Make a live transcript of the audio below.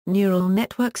neural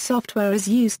network software is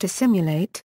used to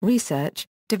simulate, research,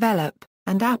 develop,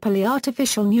 and apply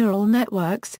artificial neural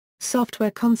networks,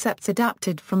 software concepts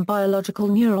adapted from biological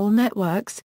neural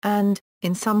networks, and,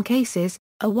 in some cases,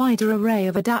 a wider array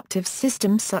of adaptive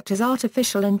systems such as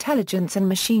artificial intelligence and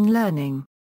machine learning.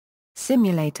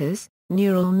 Simulators.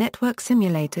 Neural network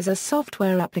simulators are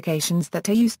software applications that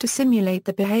are used to simulate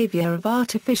the behavior of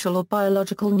artificial or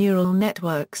biological neural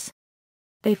networks.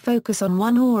 They focus on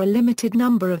one or a limited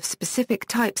number of specific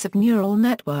types of neural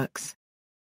networks.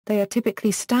 They are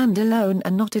typically standalone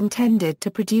and not intended to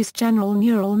produce general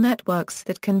neural networks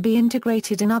that can be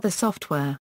integrated in other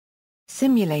software.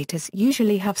 Simulators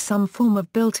usually have some form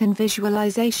of built-in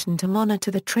visualization to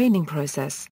monitor the training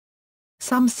process.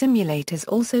 Some simulators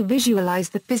also visualize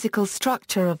the physical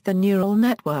structure of the neural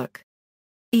network.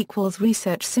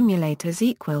 Research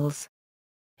simulators.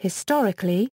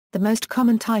 Historically, the most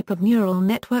common type of neural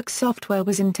network software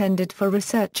was intended for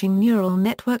researching neural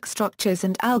network structures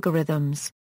and algorithms.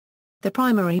 The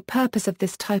primary purpose of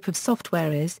this type of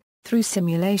software is, through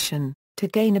simulation, to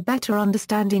gain a better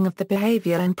understanding of the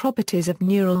behavior and properties of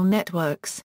neural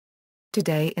networks.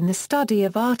 Today, in the study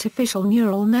of artificial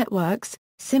neural networks,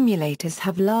 simulators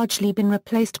have largely been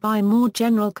replaced by more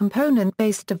general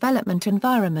component-based development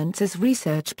environments as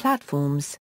research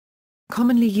platforms.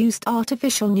 Commonly used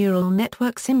artificial neural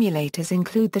network simulators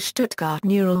include the Stuttgart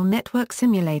Neural Network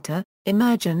Simulator,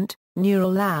 Emergent,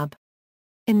 Neural Lab.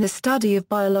 In the study of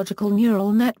biological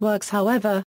neural networks,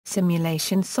 however,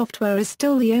 simulation software is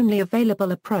still the only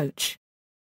available approach.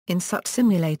 In such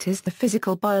simulators, the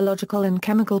physical, biological and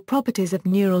chemical properties of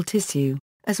neural tissue,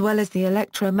 as well as the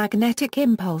electromagnetic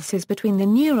impulses between the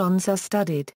neurons, are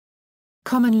studied.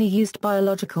 Commonly used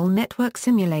biological network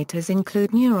simulators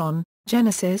include Neuron,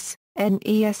 Genesis,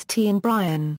 NEST and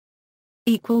Brian.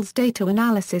 Data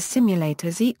analysis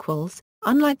simulators.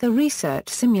 Unlike the research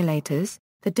simulators,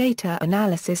 the data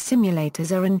analysis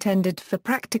simulators are intended for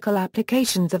practical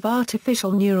applications of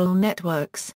artificial neural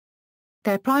networks.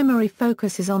 Their primary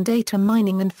focus is on data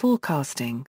mining and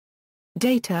forecasting.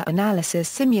 Data analysis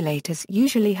simulators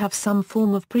usually have some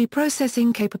form of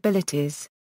pre-processing capabilities.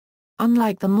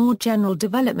 Unlike the more general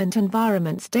development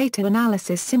environments, data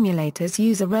analysis simulators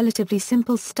use a relatively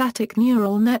simple static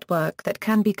neural network that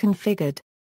can be configured.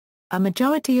 A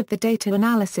majority of the data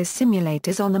analysis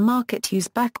simulators on the market use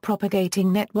backpropagating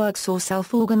networks or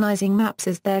self-organizing maps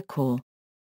as their core.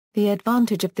 The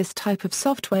advantage of this type of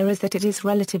software is that it is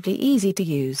relatively easy to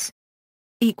use.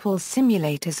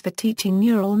 Simulators for teaching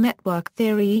neural network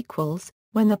theory.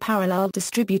 When the parallel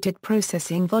distributed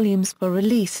processing volumes were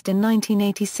released in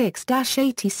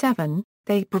 1986-87,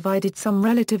 they provided some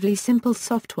relatively simple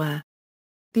software.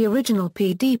 The original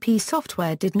PDP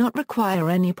software did not require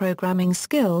any programming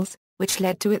skills, which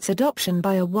led to its adoption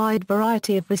by a wide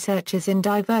variety of researchers in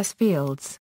diverse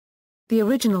fields. The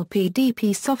original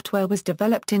PDP software was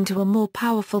developed into a more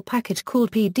powerful package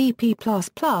called PDP++,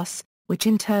 which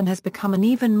in turn has become an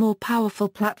even more powerful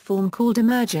platform called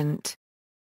Emergent.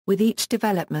 With each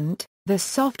development, the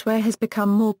software has become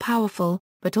more powerful,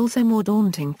 but also more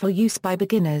daunting for use by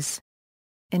beginners.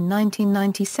 In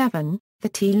 1997, the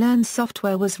T-Learn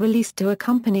software was released to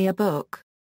accompany a book.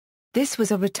 This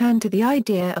was a return to the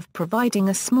idea of providing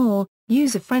a small,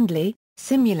 user-friendly,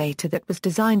 simulator that was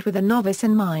designed with a novice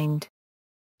in mind.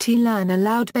 T-Learn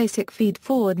allowed basic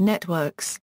feed-forward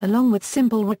networks, along with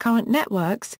simple recurrent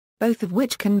networks, both of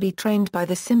which can be trained by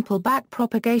the simple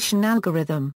backpropagation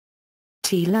algorithm.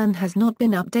 T-Learn has not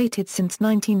been updated since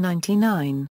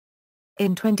 1999.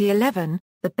 In 2011,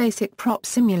 the Basic Prop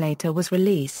simulator was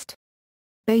released.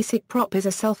 Basic Prop is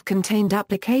a self-contained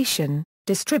application,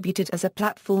 distributed as a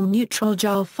platform-neutral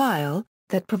jar file,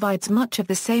 that provides much of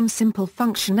the same simple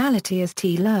functionality as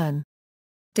T-Learn.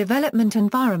 Development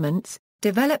environments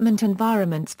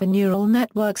for neural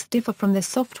networks differ from the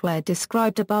software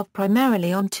described above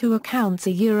primarily on two accounts.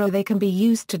 They can be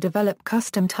used to develop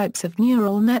custom types of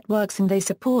neural networks, and they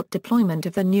support deployment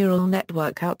of the neural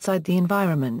network outside the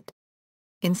environment.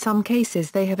 In some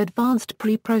cases they have advanced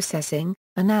pre-processing,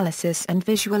 analysis and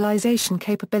visualization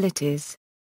capabilities.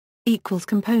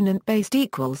 Component-based.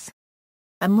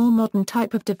 A more modern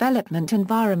type of development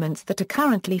environments that are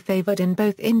currently favored in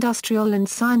both industrial and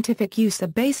scientific use are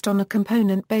based on a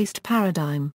component-based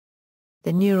paradigm.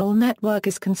 The neural network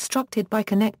is constructed by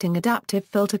connecting adaptive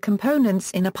filter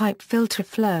components in a piped filter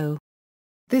flow.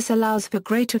 This allows for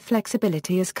greater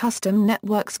flexibility as custom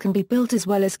networks can be built as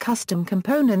well as custom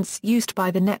components used by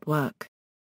the network.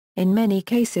 In many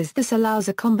cases this allows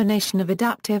a combination of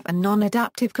adaptive and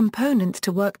non-adaptive components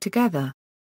to work together.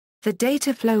 The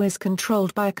data flow is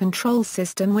controlled by a control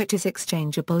system which is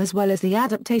exchangeable as well as the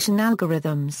adaptation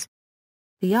algorithms.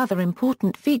 The other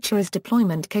important feature is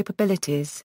deployment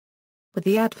capabilities. With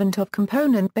the advent of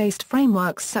component-based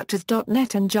frameworks such as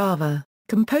 .NET and Java,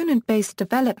 component-based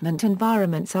development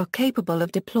environments are capable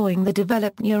of deploying the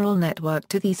developed neural network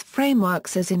to these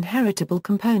frameworks as inheritable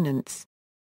components.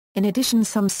 In addition,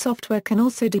 some software can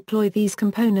also deploy these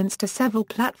components to several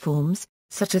platforms,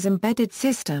 such as embedded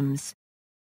systems.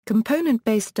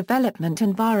 Component-based development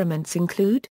environments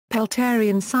include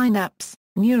Pelterian Synapse,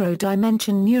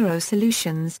 NeuroDimension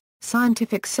NeuroSolutions,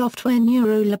 Scientific Software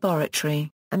NeuroLaboratory,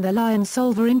 and the Lion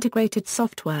Solver integrated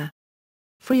software.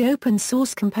 Free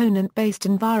open-source component-based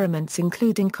environments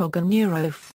including Cog and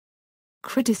Neurof.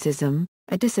 Criticism: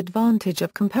 a disadvantage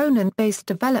of component-based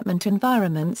development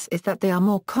environments is that they are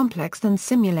more complex than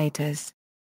simulators.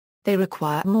 They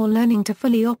require more learning to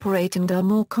fully operate and are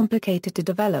more complicated to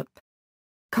develop.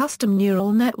 Custom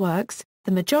neural networks: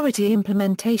 the majority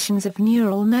implementations of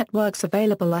neural networks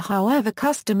available are however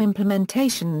custom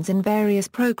implementations in various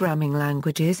programming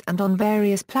languages and on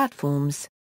various platforms.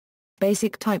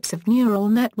 Basic types of neural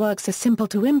networks are simple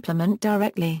to implement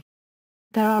directly.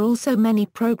 There are also many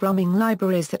programming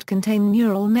libraries that contain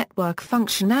neural network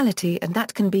functionality and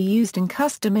that can be used in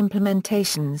custom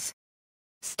implementations.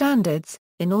 Standards: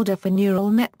 in order for neural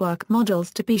network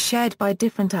models to be shared by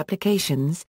different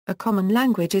applications, a common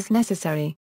language is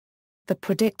necessary. The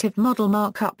predictive model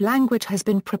markup language has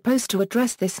been proposed to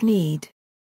address this need.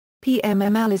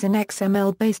 Pmml is an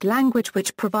XML-based language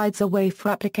which provides a way for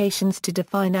applications to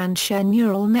define and share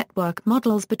neural network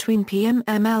models between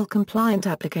Pmml-compliant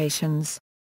applications.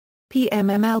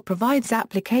 Pmml provides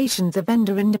applications a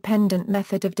vendor-independent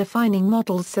method of defining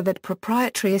models so that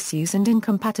proprietary issues and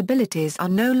incompatibilities are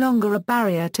no longer a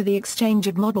barrier to the exchange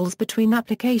of models between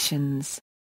applications.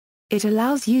 It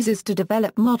allows users to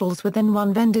develop models within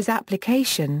one vendor's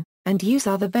application, and use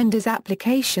other vendors'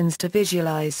 applications to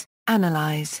visualize,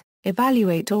 analyze,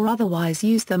 evaluate or otherwise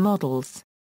use the models.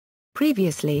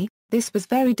 Previously, this was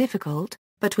very difficult,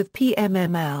 but with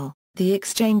Pmml, the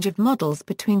exchange of models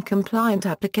between compliant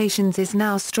applications is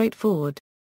now straightforward.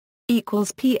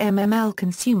 Pmml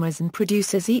consumers and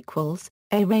producers equals,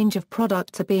 a range of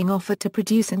products are being offered to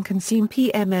produce and consume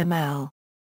Pmml.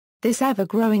 This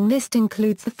ever-growing list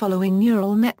includes the following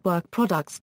neural network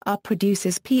products: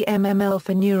 produces Pmml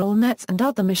for neural nets and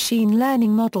other machine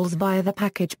learning models via the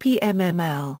package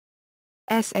Pmml.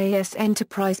 SAS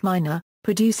Enterprise Miner,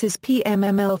 produces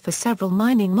Pmml for several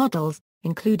mining models,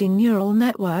 including neural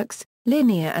networks,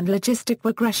 linear and logistic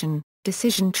regression,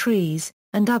 decision trees,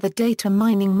 and other data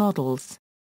mining models.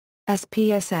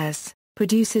 SPSS,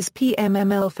 produces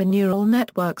Pmml for neural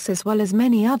networks as well as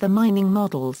many other mining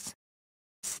models.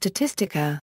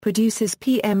 Statistica, produces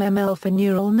Pmml for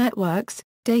neural networks,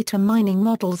 data mining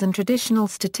models and traditional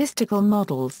statistical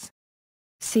models.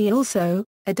 See also,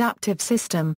 Adaptive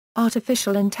System,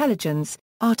 Artificial Intelligence,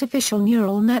 Artificial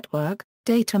Neural Network,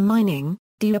 Data Mining,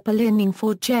 Deep Learning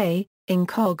 4J,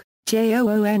 InCog,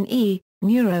 JOONE,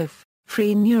 Neurof,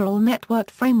 Free Neural Network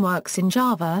Frameworks in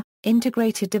Java,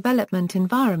 Integrated Development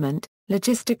Environment,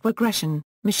 Logistic Regression,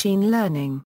 Machine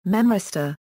Learning,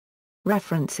 Memristor.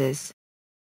 References.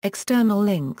 External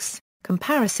links: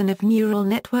 comparison of neural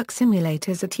network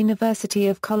simulators at University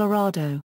of Colorado.